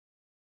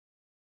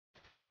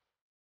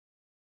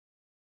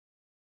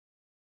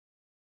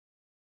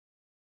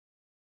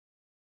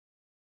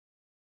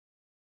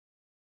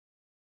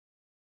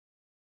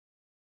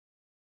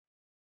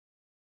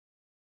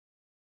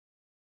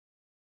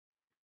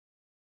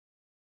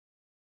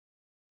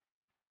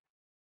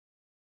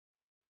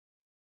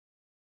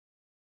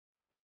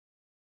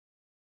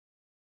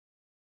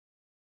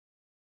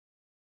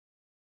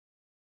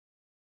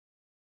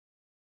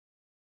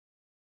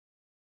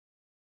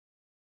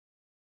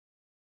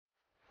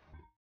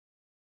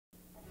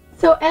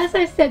So as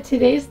I said,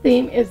 today's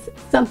theme is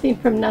something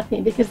from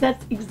nothing, because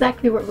that's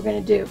exactly what we're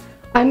going to do.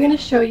 I'm going to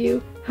show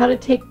you how to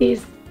take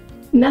these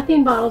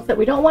nothing bottles that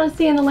we don't want to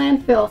see in the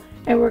landfill,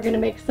 and we're going to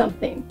make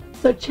something.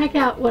 So check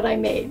out what I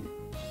made.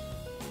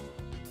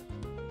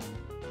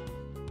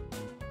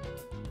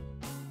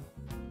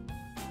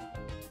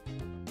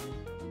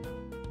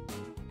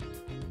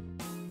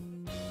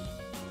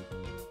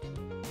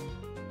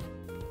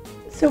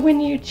 So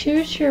when you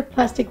choose your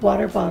plastic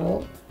water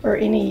bottle, or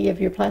any of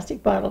your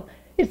plastic bottle,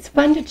 it's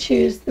fun to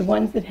choose the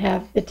ones that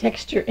have the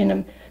texture in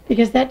them,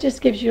 because that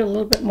just gives you a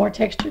little bit more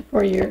texture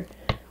for your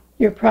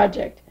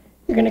project.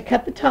 You're going to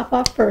cut the top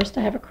off first.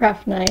 I have a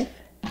craft knife.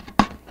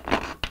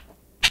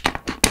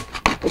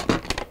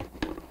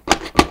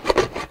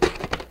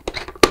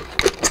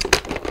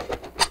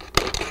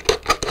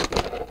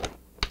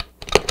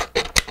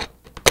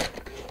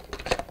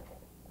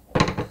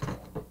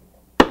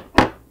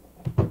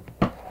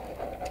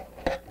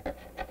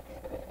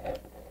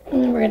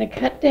 And then we're going to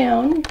cut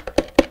down.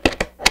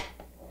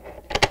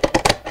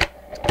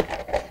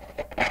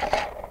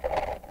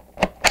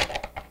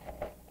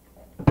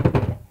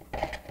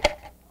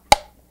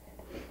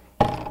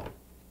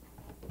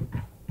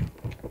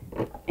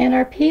 And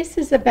our piece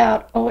is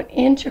about an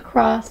inch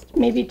across,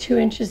 maybe 2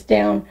 inches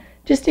down.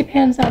 Just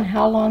depends on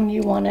how long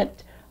you want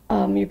it,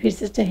 your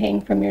pieces to hang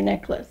from your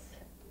necklace.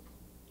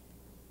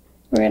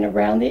 We're going to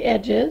round the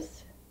edges.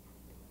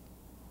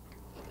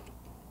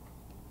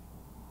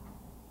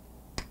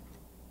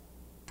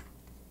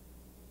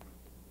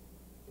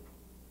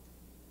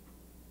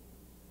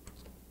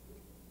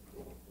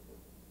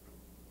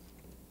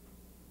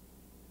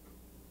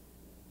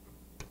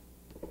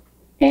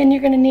 And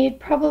you're going to need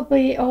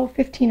probably,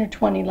 15 or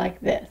 20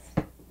 like this.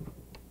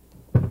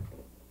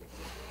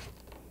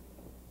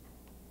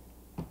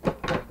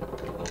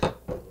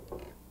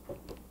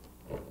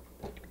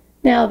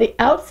 Now the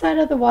outside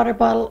of the water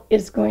bottle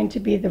is going to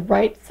be the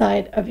right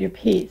side of your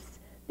piece.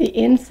 The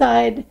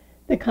inside,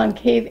 the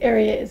concave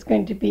area, is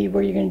going to be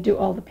where you're going to do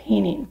all the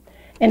painting.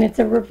 And it's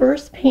a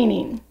reverse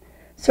painting.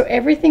 So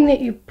everything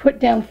that you put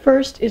down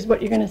first is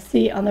what you're going to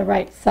see on the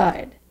right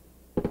side.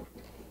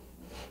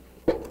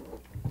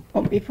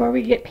 Well, before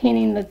we get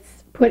painting,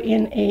 let's put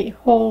in a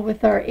hole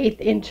with our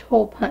 1/8 inch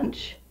hole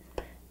punch,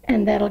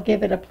 and that'll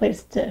give it a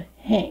place to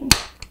hang,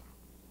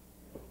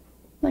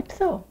 like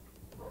so.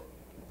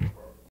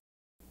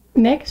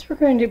 Next, we're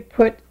going to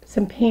put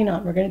some paint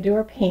on. We're going to do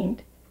our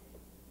paint,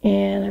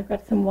 and I've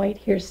got some white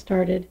here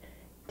started.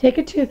 Take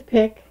a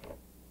toothpick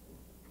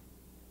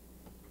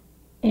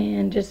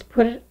and just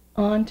put it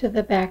onto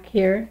the back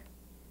here.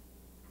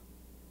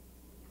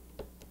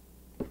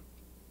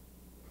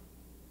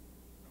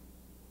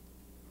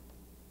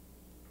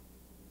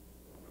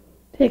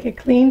 Take a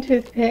clean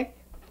toothpick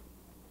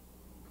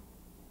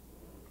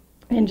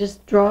and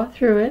just draw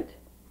through it.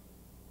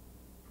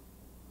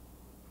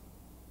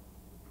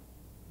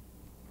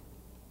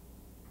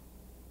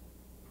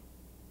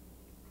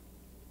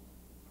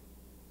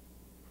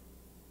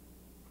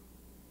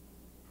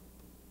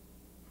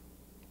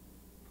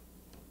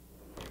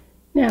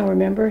 Now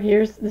remember,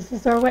 this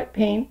is our wet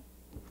paint.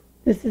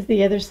 This is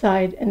the other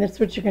side, and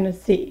that's what you're going to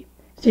see.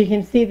 So you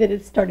can see that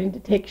it's starting to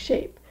take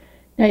shape.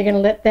 Now you're going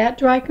to let that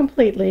dry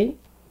completely,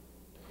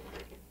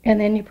 and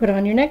then you put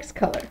on your next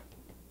color.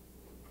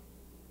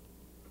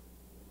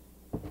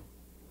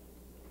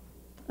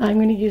 I'm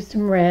going to use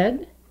some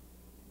red.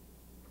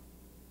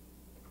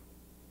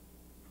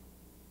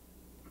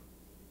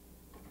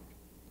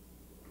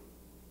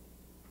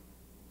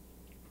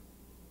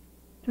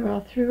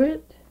 Draw through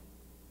it.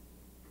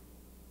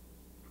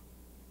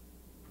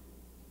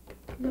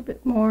 A little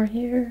bit more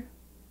here.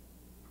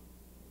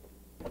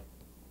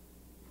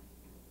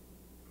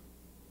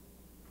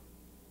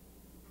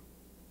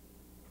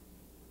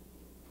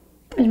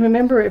 And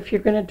remember, if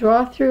you're going to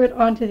draw through it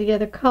onto the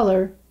other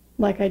color,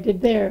 like I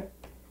did there,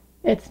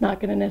 it's not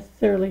going to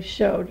necessarily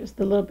show. Just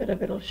a little bit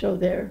of it will show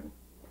there.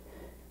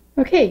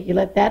 Okay, you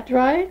let that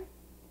dry.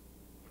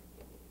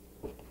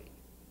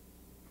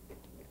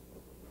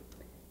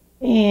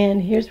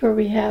 And here's where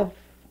we have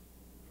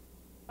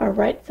our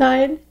right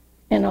side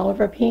and all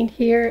of our paint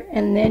here,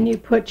 and then you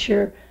put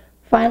your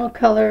final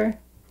color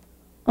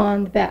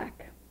on the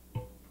back.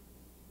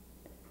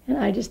 And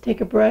I just take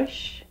a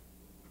brush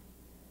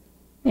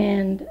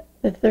and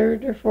the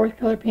third or fourth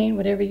color paint,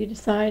 whatever you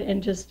decide,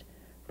 and just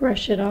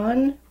brush it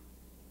on.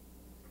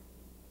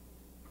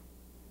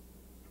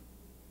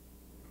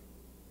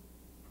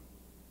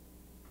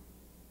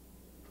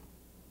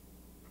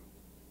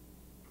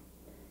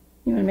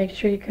 You want to make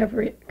sure you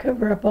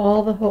cover up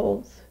all the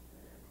holes,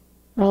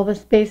 all the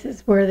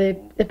spaces where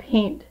the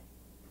paint,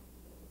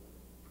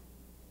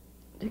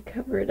 to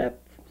cover it up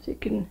so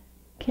you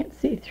can't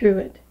see through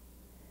it.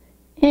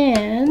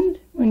 And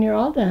when you're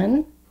all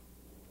done,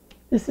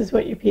 this is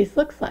what your piece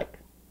looks like.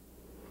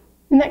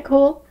 Isn't that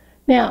cool?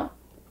 Now,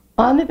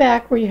 on the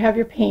back where you have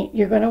your paint,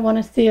 you're going to want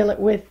to seal it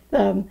with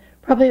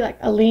probably like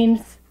a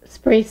lean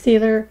spray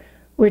sealer,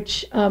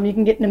 which you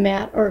can get in a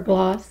matte or a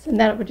gloss, and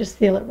that would just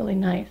seal it really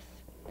nice.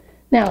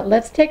 Now,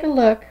 let's take a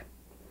look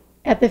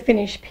at the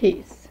finished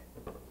piece.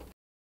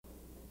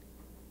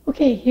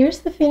 Okay, here's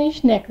the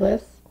finished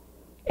necklace,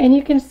 and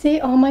you can see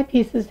all my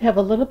pieces have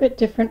a little bit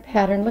different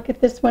pattern. Look at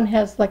this one,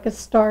 has like a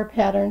star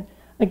pattern.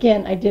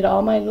 Again, I did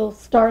all my little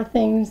star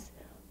things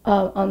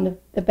on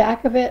the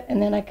back of it,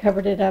 and then I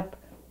covered it up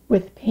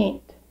with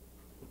paint.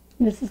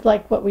 This is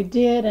like what we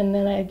did, and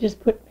then I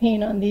just put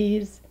paint on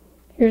these.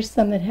 Here's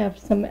some that have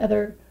some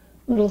other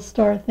little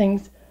star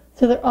things.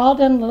 So they're all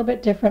done a little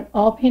bit different,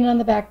 all painted on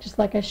the back just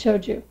like I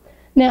showed you.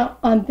 Now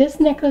on this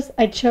necklace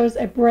I chose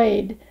a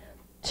braid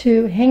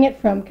to hang it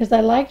from because I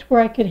liked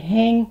where I could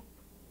hang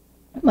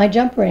my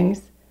jump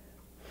rings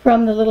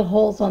from the little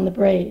holes on the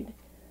braid.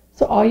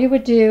 So all you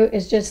would do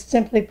is just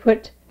simply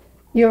put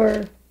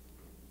your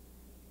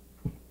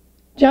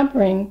jump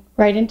ring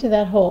right into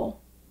that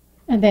hole,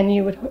 and then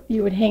you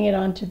would hang it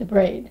onto the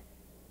braid.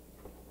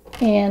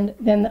 And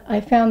then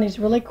I found these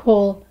really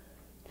cool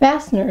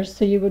fasteners,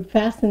 so you would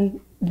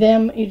fasten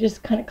them, you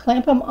just kind of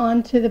clamp them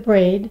onto the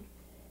braid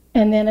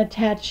and then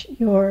attach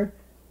your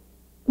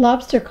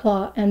lobster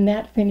claw, and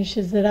that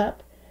finishes it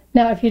up.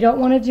 Now if you don't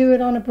want to do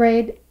it on a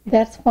braid,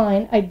 that's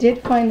fine. I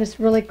did find this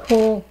really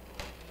cool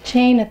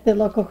chain at the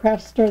local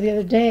craft store the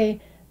other day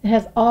that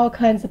has all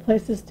kinds of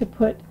places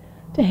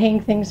to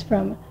hang things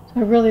from. So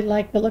I really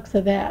like the looks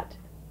of that.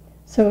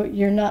 So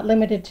you're not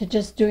limited to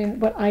just doing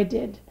what I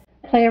did.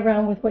 Play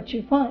around with what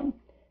you find.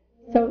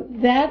 So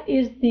that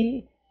is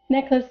the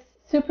necklace.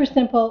 Super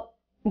simple.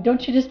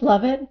 Don't you just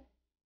love it?